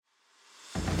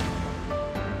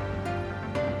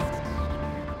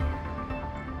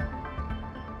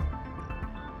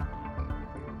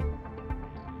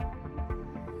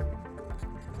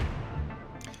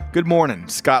Good morning.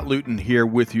 Scott Luton here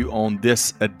with you on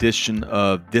this edition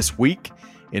of This Week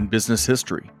in Business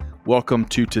History. Welcome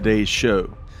to today's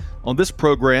show. On this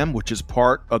program, which is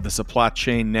part of the Supply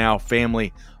Chain Now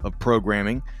family of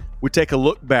programming, we take a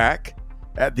look back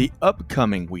at the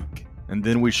upcoming week, and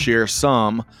then we share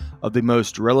some of the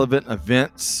most relevant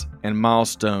events and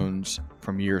milestones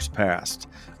from years past.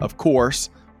 Of course,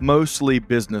 mostly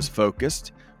business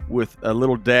focused, with a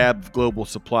little dab of global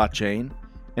supply chain,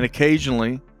 and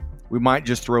occasionally we might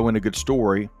just throw in a good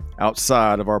story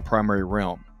outside of our primary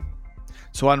realm.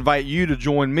 So I invite you to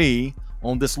join me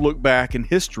on this look back in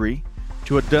history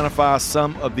to identify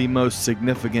some of the most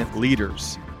significant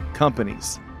leaders,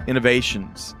 companies,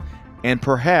 innovations, and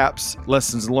perhaps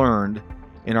lessons learned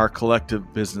in our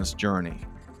collective business journey.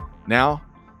 Now,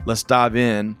 let's dive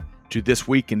in to This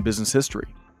Week in Business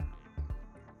History.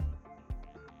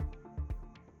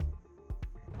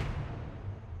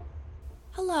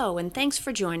 Hello, and thanks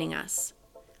for joining us.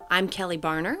 I'm Kelly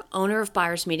Barner, owner of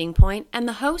Buyers Meeting Point and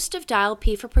the host of Dial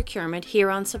P for Procurement here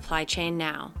on Supply Chain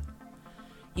Now.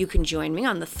 You can join me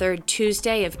on the third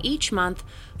Tuesday of each month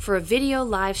for a video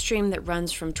live stream that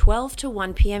runs from 12 to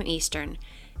 1 p.m. Eastern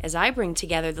as I bring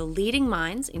together the leading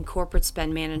minds in corporate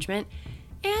spend management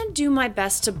and do my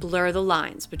best to blur the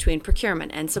lines between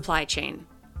procurement and supply chain.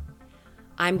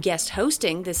 I'm guest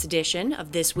hosting this edition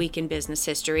of This Week in Business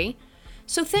History,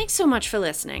 so thanks so much for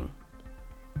listening.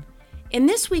 In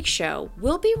this week's show,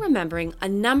 we'll be remembering a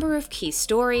number of key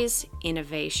stories,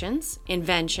 innovations,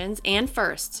 inventions, and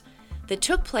firsts that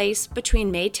took place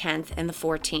between May 10th and the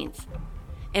 14th.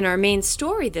 And our main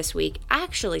story this week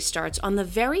actually starts on the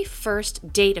very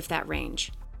first date of that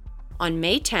range, on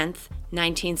May 10th,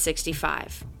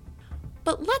 1965.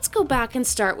 But let's go back and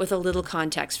start with a little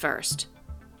context first.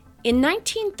 In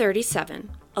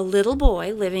 1937, a little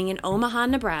boy living in Omaha,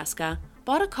 Nebraska,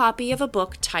 bought a copy of a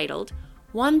book titled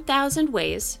 1,000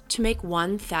 Ways to Make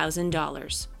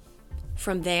 $1,000.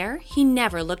 From there, he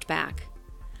never looked back.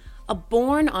 A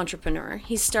born entrepreneur,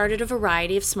 he started a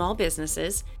variety of small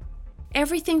businesses,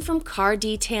 everything from car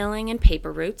detailing and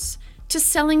paper routes to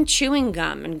selling chewing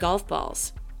gum and golf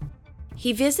balls.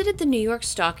 He visited the New York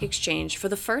Stock Exchange for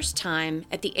the first time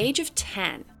at the age of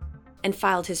 10 and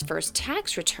filed his first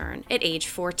tax return at age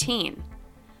 14.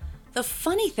 The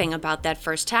funny thing about that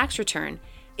first tax return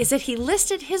is that he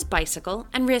listed his bicycle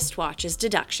and wristwatch as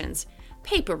deductions,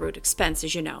 paper route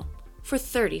expenses, for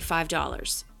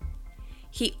 $35.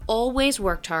 He always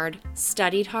worked hard,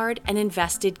 studied hard, and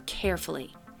invested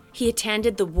carefully. He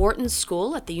attended the Wharton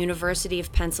School at the University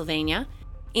of Pennsylvania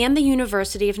and the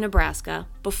University of Nebraska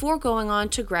before going on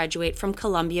to graduate from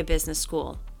Columbia Business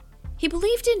School. He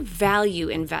believed in value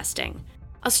investing,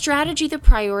 a strategy that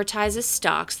prioritizes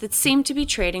stocks that seem to be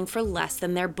trading for less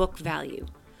than their book value.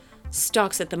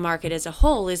 Stocks that the market as a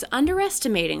whole is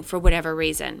underestimating for whatever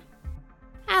reason.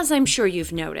 As I'm sure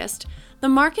you've noticed, the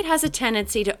market has a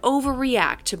tendency to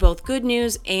overreact to both good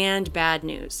news and bad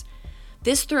news.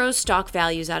 This throws stock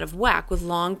values out of whack with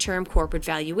long-term corporate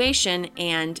valuation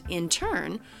and, in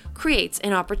turn, creates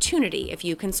an opportunity if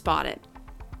you can spot it.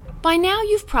 By now,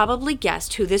 you've probably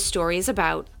guessed who this story is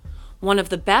about. One of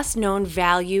the best-known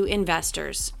value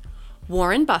investors,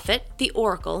 Warren Buffett, the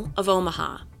Oracle of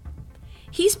Omaha.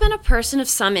 He's been a person of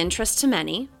some interest to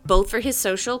many, both for his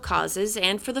social causes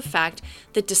and for the fact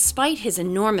that despite his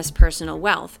enormous personal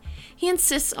wealth, he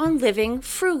insists on living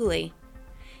frugally.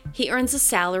 He earns a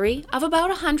salary of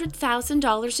about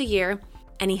 $100,000 a year,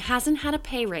 and he hasn't had a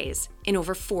pay raise in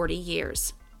over 40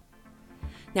 years.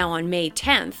 Now on May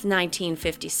 10th,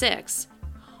 1956,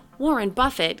 Warren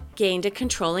Buffett gained a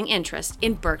controlling interest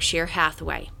in Berkshire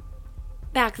Hathaway.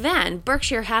 Back then,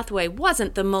 Berkshire Hathaway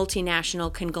wasn't the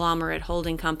multinational conglomerate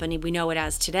holding company we know it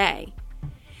as today.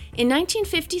 In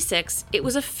 1956, it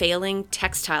was a failing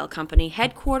textile company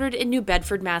headquartered in New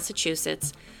Bedford,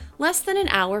 Massachusetts, less than an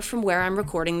hour from where I'm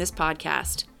recording this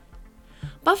podcast.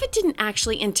 Buffett didn't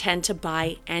actually intend to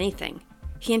buy anything.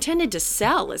 He intended to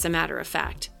sell, as a matter of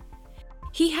fact.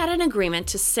 He had an agreement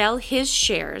to sell his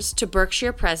shares to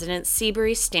Berkshire President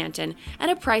Seabury Stanton at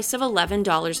a price of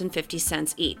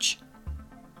 $11.50 each.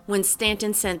 When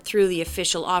Stanton sent through the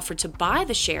official offer to buy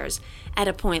the shares at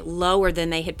a point lower than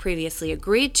they had previously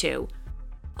agreed to,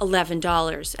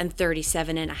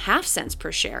 $11.37.50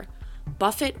 per share,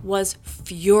 Buffett was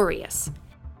furious.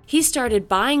 He started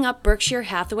buying up Berkshire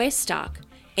Hathaway stock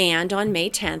and on May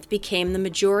 10th became the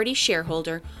majority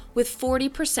shareholder with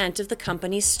 40% of the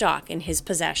company's stock in his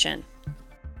possession.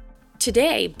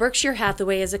 Today, Berkshire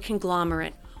Hathaway is a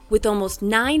conglomerate with almost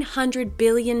 $900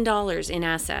 billion in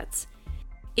assets.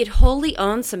 It wholly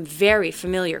owns some very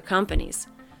familiar companies: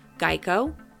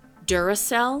 Geico,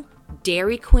 Duracell,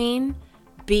 Dairy Queen,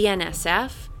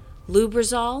 BNSF,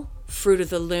 Lubrizol, Fruit of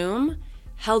the Loom,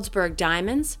 Helzberg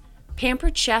Diamonds,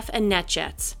 Pampered Chef, and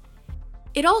NetJets.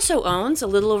 It also owns a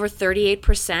little over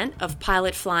 38% of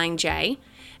Pilot Flying J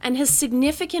and has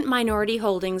significant minority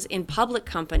holdings in public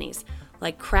companies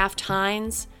like Kraft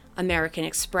Heinz, American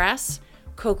Express,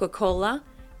 Coca-Cola,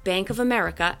 Bank of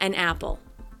America, and Apple.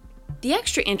 The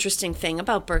extra interesting thing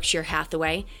about Berkshire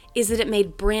Hathaway is that it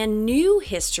made brand new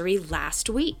history last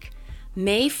week,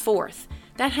 May 4th.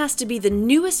 That has to be the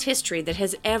newest history that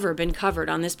has ever been covered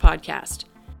on this podcast.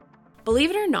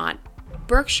 Believe it or not,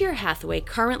 Berkshire Hathaway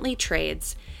currently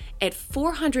trades at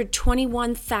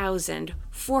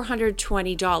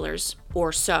 $421,420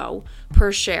 or so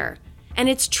per share, and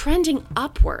it's trending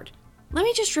upward. Let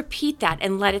me just repeat that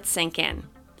and let it sink in.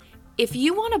 If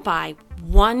you want to buy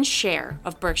one share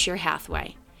of Berkshire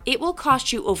Hathaway, it will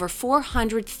cost you over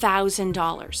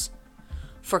 $400,000.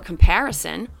 For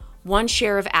comparison, one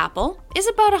share of Apple is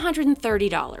about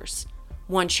 $130.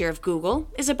 One share of Google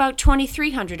is about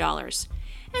 $2,300.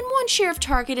 And one share of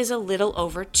Target is a little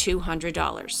over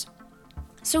 $200.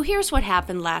 So here's what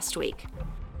happened last week.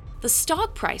 The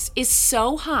stock price is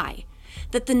so high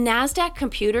that the NASDAQ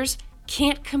computers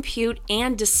can't compute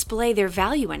and display their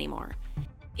value anymore.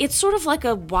 It's sort of like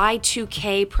a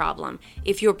Y2K problem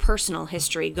if your personal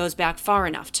history goes back far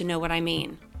enough to know what I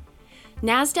mean.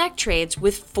 NASDAQ trades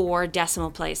with 4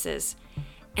 decimal places,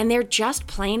 and they're just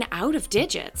plain out of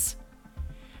digits.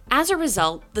 As a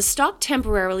result, the stock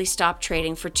temporarily stopped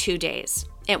trading for 2 days,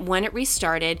 and when it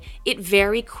restarted, it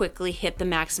very quickly hit the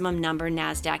maximum number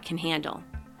NASDAQ can handle.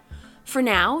 For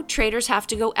now, traders have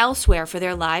to go elsewhere for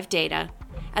their live data,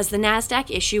 as the NASDAQ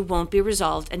issue won't be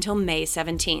resolved until May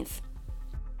 17th.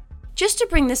 Just to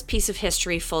bring this piece of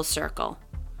history full circle,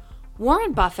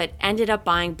 Warren Buffett ended up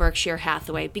buying Berkshire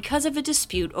Hathaway because of a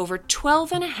dispute over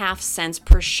 12.5 cents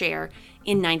per share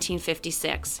in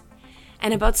 1956.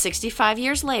 And about 65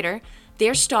 years later,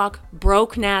 their stock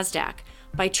broke NASDAQ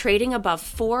by trading above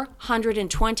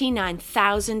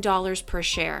 $429,000 per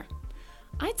share.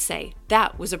 I'd say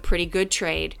that was a pretty good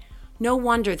trade. No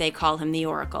wonder they call him the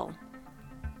Oracle.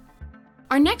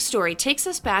 Our next story takes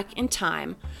us back in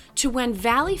time to when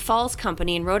Valley Falls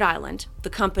Company in Rhode Island, the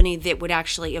company that would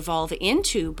actually evolve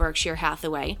into Berkshire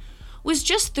Hathaway, was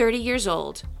just 30 years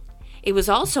old. It was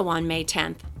also on May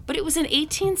 10th, but it was in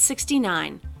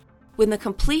 1869, when the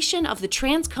completion of the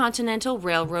Transcontinental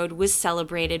Railroad was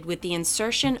celebrated with the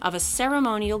insertion of a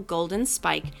ceremonial golden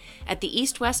spike at the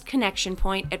east-west connection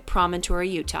point at Promontory,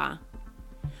 Utah.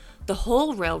 The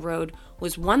whole railroad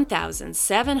was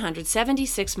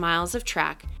 1,776 miles of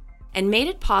track and made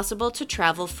it possible to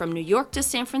travel from New York to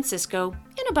San Francisco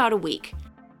in about a week.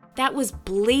 That was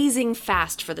blazing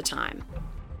fast for the time.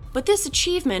 But this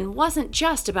achievement wasn't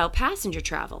just about passenger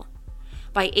travel.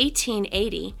 By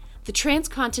 1880, the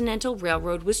Transcontinental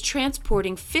Railroad was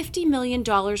transporting $50 million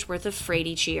worth of freight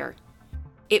each year.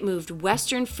 It moved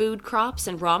Western food crops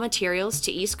and raw materials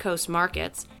to East Coast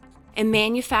markets and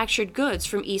manufactured goods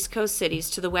from East Coast cities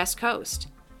to the West Coast.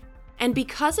 And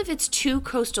because of its 2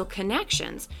 coastal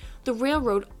connections, the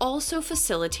railroad also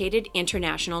facilitated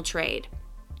international trade.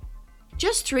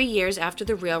 Just 3 years after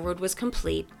the railroad was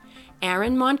complete,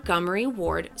 Aaron Montgomery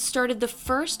Ward started the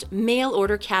first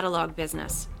mail-order catalog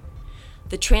business.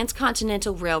 The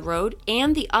Transcontinental Railroad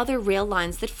and the other rail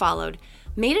lines that followed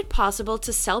made it possible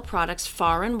to sell products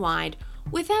far and wide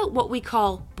without what we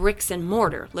call bricks and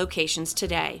mortar locations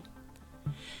today.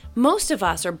 Most of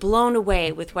us are blown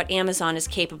away with what Amazon is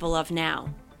capable of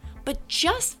now. But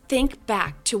just think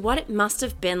back to what it must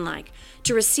have been like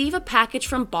to receive a package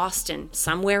from Boston,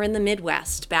 somewhere in the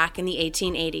Midwest, back in the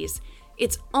 1880s.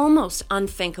 It's almost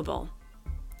unthinkable.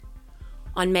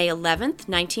 On May 11th,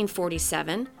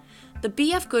 1947, the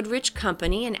B.F. Goodrich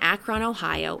Company in Akron,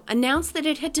 Ohio, announced that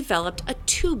it had developed a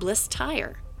tubeless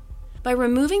tire. By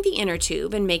removing the inner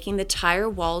tube and making the tire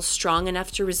walls strong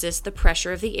enough to resist the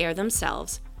pressure of the air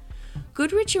themselves,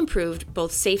 Goodrich improved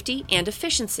both safety and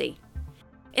efficiency.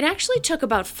 It actually took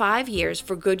about 5 years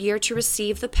for Goodyear to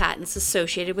receive the patents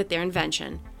associated with their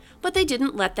invention, but they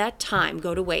didn't let that time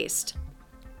go to waste.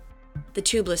 The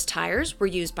tubeless tires were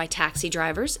used by taxi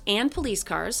drivers and police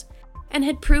cars and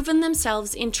had proven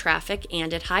themselves in traffic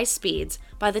and at high speeds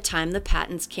by the time the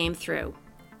patents came through.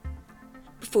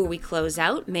 Before we close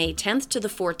out May 10th to the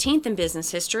 14th in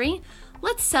business history,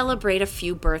 let's celebrate a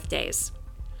few birthdays.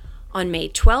 On May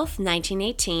 12,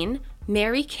 1918,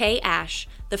 Mary Kay Ash,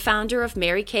 the founder of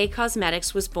Mary Kay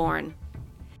Cosmetics, was born.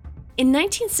 In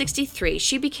 1963,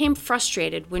 she became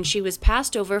frustrated when she was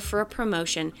passed over for a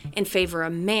promotion in favor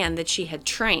of a man that she had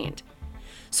trained.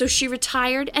 So she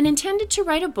retired and intended to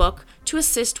write a book to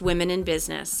assist women in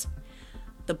business.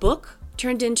 The book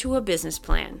turned into a business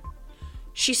plan.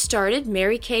 She started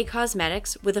Mary Kay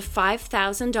Cosmetics with a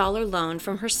 $5,000 loan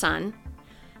from her son,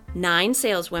 9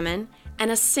 saleswomen,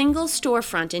 and a single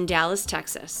storefront in Dallas,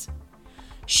 Texas.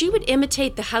 She would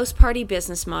imitate the house party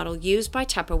business model used by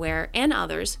Tupperware and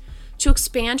others to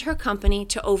expand her company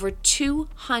to over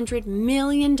 $200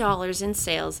 million in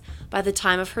sales by the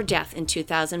time of her death in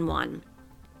 2001.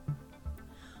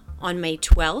 On May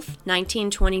 12,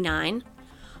 1929,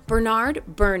 Bernard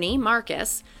 "Bernie"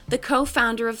 Marcus, the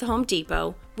co-founder of the Home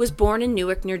Depot, was born in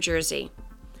Newark, New Jersey.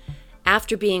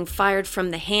 After being fired from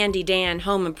the Handy Dan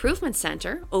Home Improvement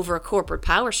Center over a corporate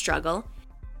power struggle,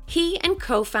 he and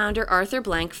co-founder Arthur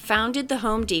Blank founded the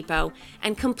Home Depot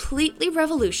and completely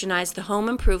revolutionized the home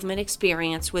improvement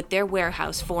experience with their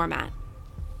warehouse format.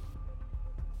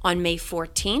 On May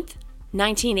 14,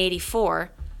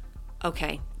 1984,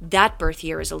 okay, that birth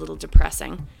year is a little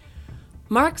depressing,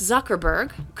 Mark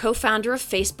Zuckerberg, co-founder of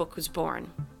Facebook, was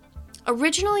born.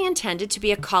 Originally intended to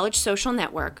be a college social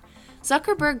network,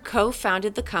 Zuckerberg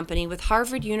co-founded the company with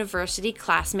Harvard University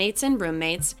classmates and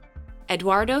roommates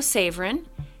Eduardo Saverin,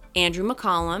 Andrew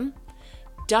McCollum,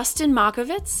 Dustin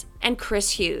Moskovitz, and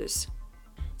Chris Hughes.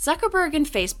 Zuckerberg and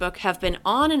Facebook have been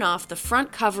on and off the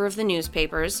front cover of the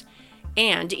newspapers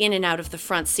and in and out of the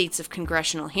front seats of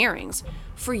congressional hearings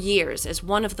for years as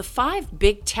one of the 5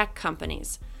 big tech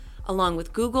companies, along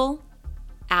with Google,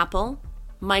 Apple,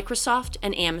 Microsoft,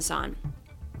 and Amazon.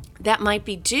 That might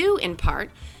be due, in part,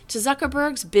 to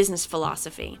Zuckerberg's business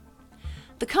philosophy.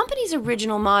 The company's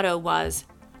original motto was,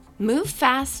 "Move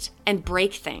fast and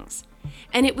break things,"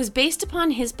 and it was based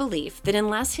upon his belief that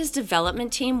unless his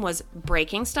development team was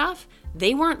breaking stuff,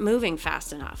 they weren't moving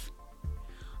fast enough.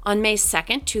 On May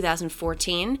 2,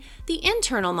 2014, the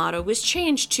internal motto was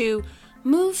changed to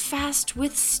 "Move fast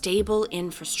with stable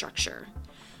infrastructure."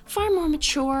 Far more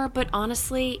mature, but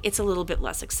honestly, it's a little bit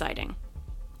less exciting.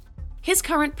 His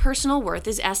current personal worth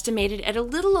is estimated at a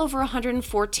little over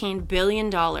 $114 billion,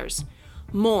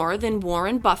 more than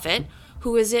Warren Buffett,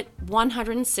 who is at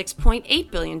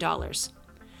 $106.8 billion.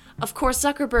 Of course,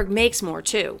 Zuckerberg makes more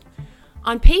too.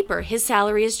 On paper, his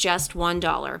salary is just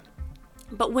 $1.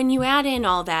 But when you add in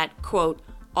all that, quote,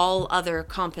 all other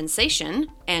compensation,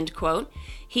 end quote,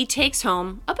 he takes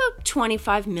home about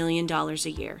 $25 million a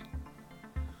year.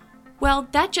 Well,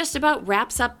 that just about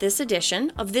wraps up this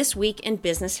edition of This Week in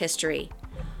Business History.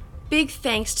 Big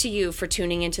thanks to you for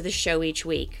tuning into the show each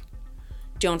week.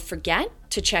 Don't forget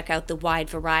to check out the wide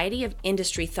variety of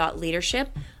industry thought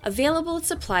leadership available at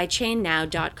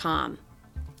supplychainnow.com.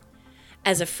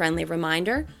 As a friendly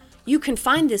reminder, you can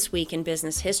find This Week in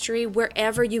Business History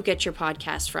wherever you get your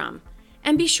podcast from.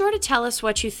 And be sure to tell us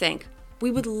what you think.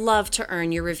 We would love to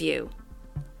earn your review.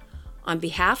 On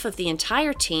behalf of the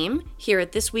entire team here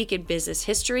at This Week in Business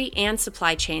History and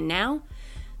Supply Chain Now,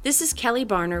 this is Kelly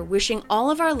Barner wishing all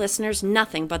of our listeners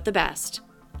nothing but the best.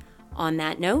 On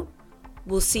that note,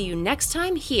 we'll see you next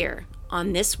time here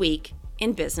on This Week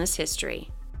in Business History.